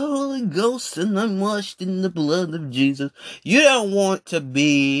in the Holy Ghost and I'm washed in the blood of Jesus. You don't want to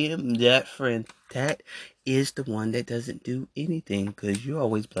be that friend. That is the one that doesn't do anything because you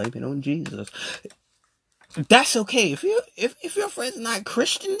always blame it on Jesus. That's okay. If your friend's not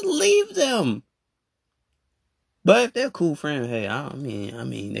Christian, leave them. But if they're a cool friend, hey, I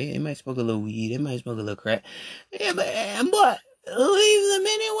mean, they might smoke a little weed, they might smoke a little crack, yeah, but leave them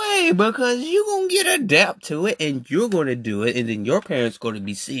anyway because you're gonna get adapt to it and you're gonna do it, and then your parents gonna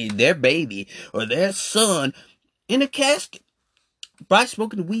be seeing their baby or their son in a casket by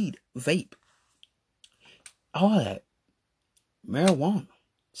smoking weed, vape, all that, marijuana.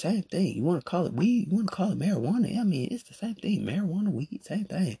 Same thing. You want to call it weed? You want to call it marijuana? I mean, it's the same thing. Marijuana, weed, same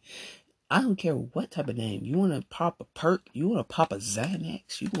thing. I don't care what type of name. You want to pop a perk? You want to pop a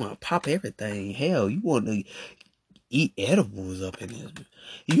Xanax? You want to pop everything? Hell, you want to eat edibles up in this.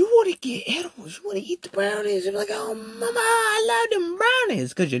 You want to get edibles. You want to eat the brownies. You're like, oh, mama, I love them brownies.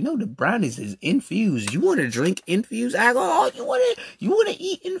 Because you know the brownies is infused. You want to drink infused alcohol? You want to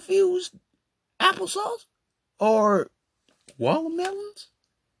eat infused applesauce? Or watermelons?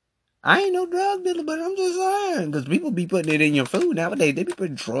 I ain't no drug dealer, but I'm just saying. Because people be putting it in your food nowadays. They be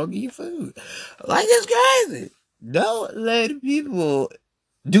putting drug in your food. Like, it's crazy. Don't let people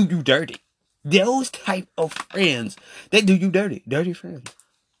do you dirty. Those type of friends, they do you dirty. Dirty friends.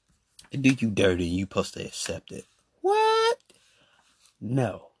 They do you dirty and you supposed to accept it. What?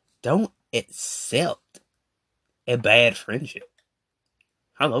 No. Don't accept a bad friendship.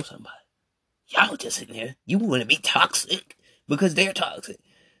 I love somebody. Y'all just in there. You want to be toxic because they're toxic.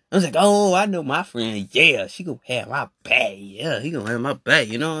 I was like, oh, I know my friend. Yeah, she gonna have my back. Yeah, he gonna have my back.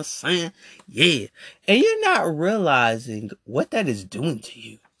 You know what I'm saying? Yeah. And you're not realizing what that is doing to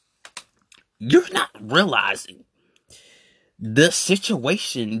you. You're not realizing the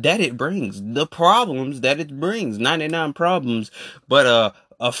situation that it brings, the problems that it brings. 99 problems, but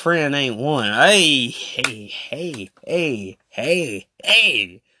a friend ain't one. Hey.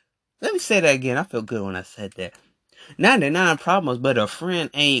 Let me say that again. I feel good when I said that. 99 problems, but a friend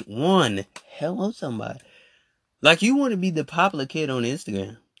ain't one. Hello, somebody. Like, you want to be the popular kid on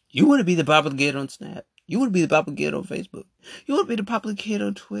Instagram. You want to be the popular kid on Snap. You want to be the popular kid on Facebook. You want to be the popular kid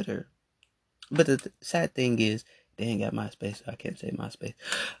on Twitter. But the sad thing is, they ain't got MySpace, so I can't say MySpace.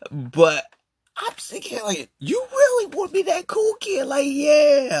 But I'm thinking, like, you really want to be that cool kid? Like,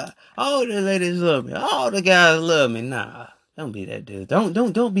 yeah, all the ladies love me. All the guys love me. Nah, don't be that dude.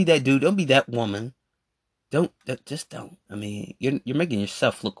 Don't be that dude. Don't be that woman. Just don't. I mean, you're making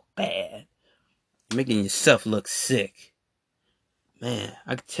yourself look bad. You're making yourself look sick. Man,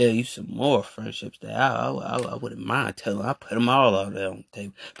 I could tell you some more friendships that I wouldn't mind telling. I put them all out there on the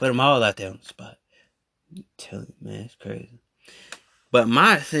table. Put them all out there on the spot. I'm telling you, man, it's crazy. But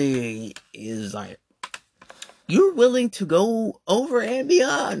my thing is, like, you're willing to go over and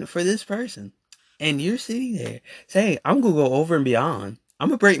beyond for this person. And you're sitting there saying, I'm going to go over and beyond. I'm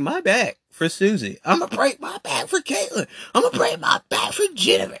going to break my back for Susie. I'm going to break my back for Caitlin. I'm going to break my back for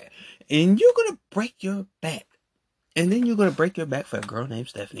Jennifer. And you're going to break your back. And then you're going to break your back for a girl named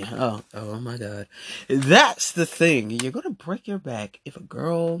Stephanie. Oh my God. That's the thing. You're going to break your back if a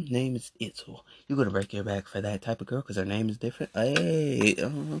girl named Itzel. You're going to break your back for that type of girl because her name is different. Hey,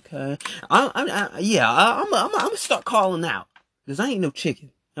 okay. I'm going to start calling out because I ain't no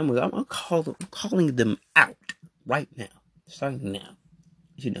chicken. I'm calling them out right now. Starting now.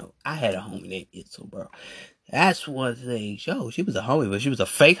 You know, I had a homie named Itzel, bro. That's one thing. She was a homie, but she was a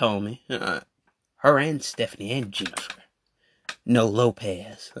fake homie. Her and Stephanie and Jennifer. No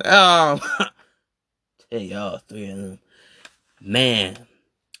Lopez. Oh, tell y'all, three of them. Man,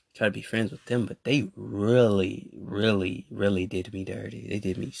 try to be friends with them, but they really did me dirty. They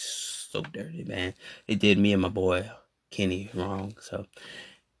did me so dirty, man. They did me and my boy Kenny wrong. So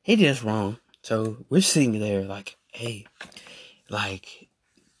he did us wrong. So we're sitting there like, hey, like,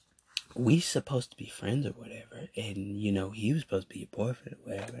 we supposed to be friends or whatever, and you know he was supposed to be your boyfriend or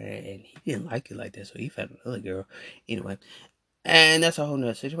whatever, and he didn't like it like that, so he found another girl. Anyway, and that's a whole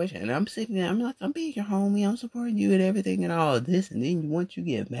nother situation. And I'm sitting there, I'm like, I'm being your homie, I'm supporting you and everything and all of this, and then once you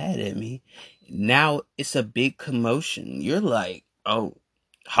get mad at me, now it's a big commotion. You're like, oh,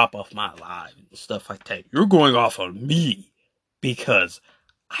 hop off my live and stuff like that. You're going off on me because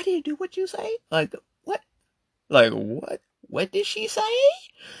I didn't do what you say. Like what? Like what? What did she say?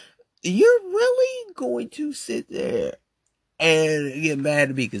 You're really going to sit there and get mad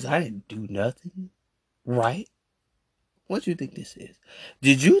at me because I didn't do nothing, right? What do you think this is?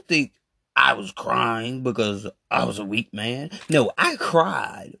 Did you think I was crying because I was a weak man. No, I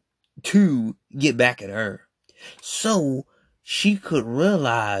cried to get back at her. So she could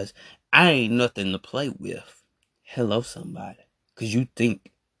realize I ain't nothing to play with. Hello, somebody. Because you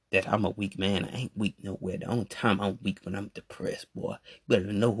think that I'm a weak man. I ain't weak nowhere. The only time I'm weak when I'm depressed, boy. You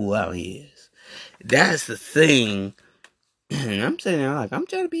better know who I is. That's the thing. I'm sitting there like, I'm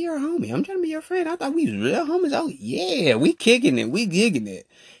trying to be your homie. I'm trying to be your friend. I thought we was real homies. Oh, yeah. We kicking it. We gigging it.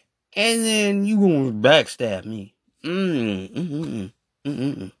 And then you gonna backstab me. You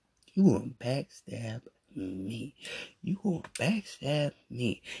gonna backstab me. You gonna backstab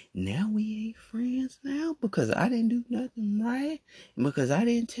me. Now we ain't friends now because I didn't do nothing right. Because I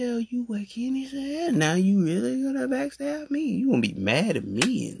didn't tell you what Kenny said. Now you really gonna backstab me. You gonna be mad at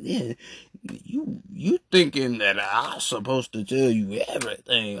me, and then you thinking that I'm supposed to tell you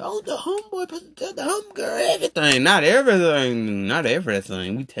everything. Oh, the homeboy supposed to tell the homegirl everything. Not everything. Not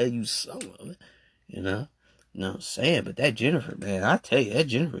everything. We tell you some of it. You know? You know what I'm saying? But that Jennifer, man, I tell you, that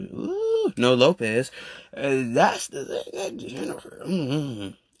Jennifer, ooh, no Lopez. That's the thing, that Jennifer.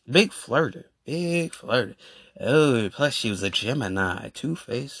 Big flirter. Big flirter. Oh, plus she was a Gemini.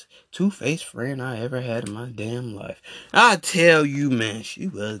 Two-faced friend I ever had in my damn life. I tell you, man, she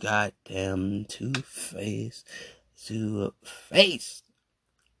was goddamn two-faced. Two-faced.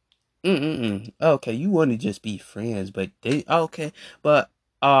 Okay, you want to just be friends, but okay. But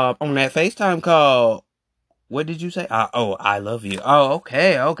on that FaceTime call, what did you say? I love you. Oh,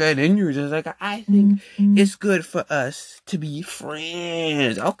 okay. Then you were just like, I think it's good for us to be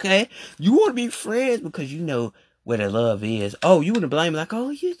friends. Okay, you want to be friends because you know where the love is. Oh, you want to blame like, oh,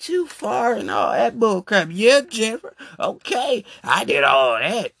 you're too far and all that bullcrap. Yeah, Jennifer. Okay, I did all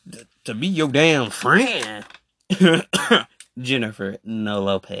that to be your damn friend. Jennifer No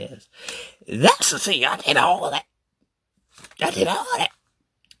Lopez. That's the thing. I did all that.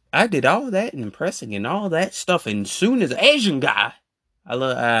 I did all that and pressing and all that stuff. And soon as an Asian guy,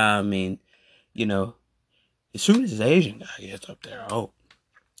 I mean, you know, as soon as an Asian guy gets up there, oh,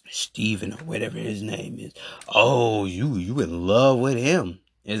 Steven or whatever his name is, oh, you in love with him.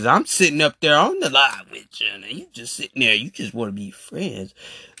 As I'm sitting up there on the live with you, and you just sitting there, you just want to be friends.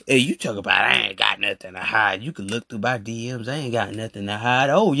 Hey, you talk about I ain't got nothing to hide. You can look through my DMs. I ain't got nothing to hide.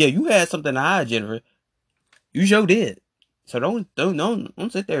 Oh yeah, you had something to hide, Jennifer. You sure did. So don't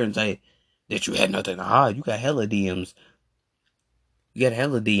sit there and say that you had nothing to hide. You got hella DMs. You got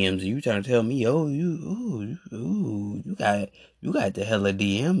hella DMs, and you trying to tell me, oh, you got the hella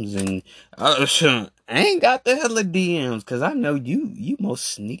DMs, and I ain't got the hella DMs, cause I know you more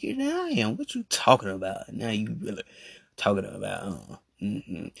sneakier than I am. What you talking about? Now you really talking about?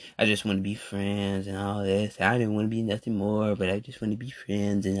 I just want to be friends and all this. I didn't want to be nothing more, but I just want to be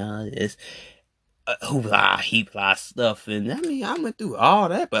friends and all this. Hoopla, heapla stuff, and I mean, I went through all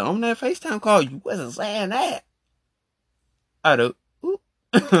that, but on that FaceTime call, you wasn't saying that. I don't.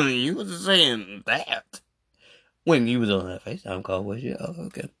 You wasn't saying that when you was on that FaceTime call, was you? Oh,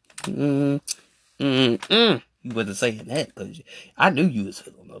 okay. You wasn't saying that because I knew you was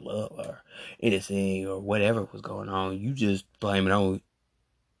feeling the love or anything or whatever was going on. You just blame it on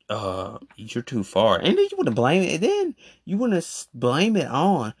you're too far. And then you want to blame it. And then you want to blame it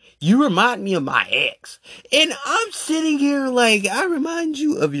on. You remind me of my ex. And I'm sitting here like, I remind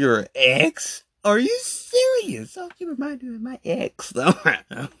you of your ex? Are you serious? Oh, you remind me of my ex.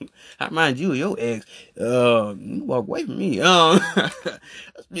 I remind you of your ex. You walk away from me.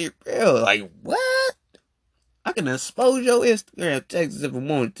 Let's be real. Like, what? I can expose your Instagram texts if I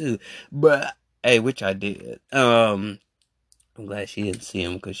wanted to. But, hey, which I did. I'm glad she didn't see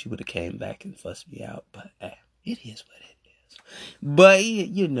him because she would have came back and fussed me out. But it is what it is. But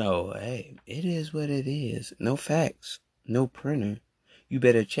you know, hey, it is what it is. No facts, no printer. You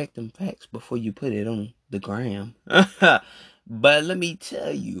better check them facts before you put it on the gram. But let me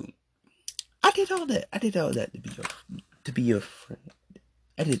tell you, I did all that. I did all that to be your friend.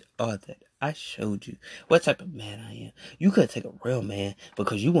 I did all that. I showed you what type of man I am. You could take a real man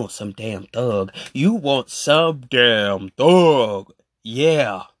because you want some damn thug. You want some damn thug.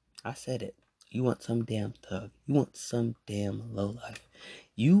 Yeah, I said it. You want some damn thug. You want some damn lowlife.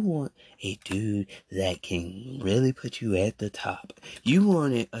 You want a dude that can really put you at the top. You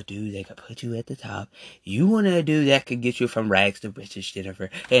want a dude that can put you at the top. You want a dude that can get you from rags to riches,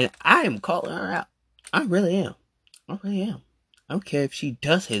 Jennifer. And I am calling her out. I really am. I really am. I don't care if she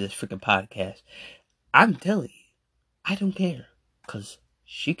does hear this freaking podcast. I'm telling you, I don't care. Because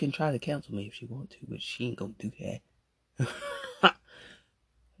she can try to cancel me if she wants to, but she ain't gonna do that.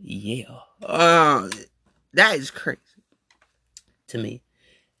 Yeah. That is crazy to me.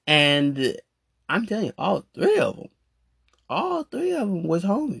 And I'm telling you, all three of them all three of them was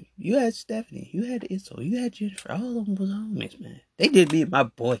homies. You had Stephanie, you had Issel, you had Jennifer. All of them was homies, man. They did me and my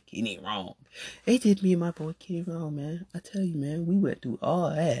boy Kenny wrong. Man. I tell you, man, we went through all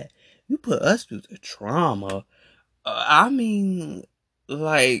that. You put us through the trauma. I mean,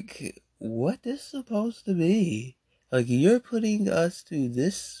 like, what this supposed to be? Like, you're putting us through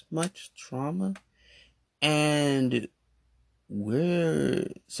this much trauma, and we're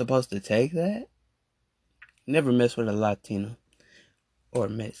supposed to take that? Never mess with a Latino, or a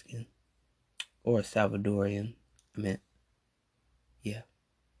Mexican, or a Salvadorian. Yeah.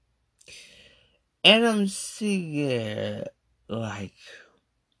 And I'm sitting there, like,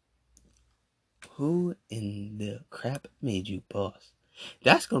 who in the crap made you boss?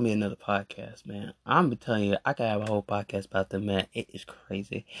 That's gonna be another podcast, man. I'm telling you, I could have a whole podcast about them, man. It is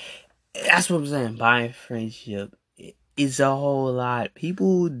crazy. That's what I'm saying. Buying friendship is a whole lot.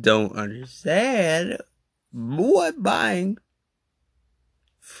 People don't understand what buying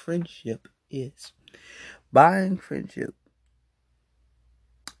friendship is. Buying friendship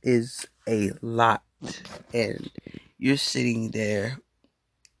is a lot. And you're sitting there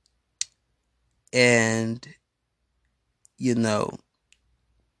and, you know,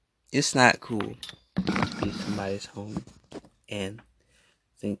 it's not cool to be somebody's homie and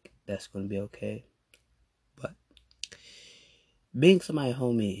think that's going to be okay. But being somebody's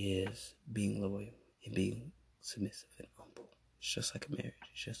homie is being loyal and being submissive and humble. It's just like a marriage.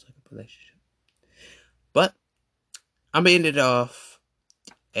 It's just like a relationship. But I'm going to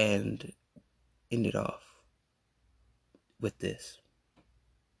end it off with this.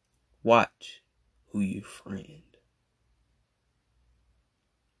 Watch who you friend.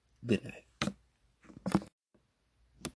 Good night.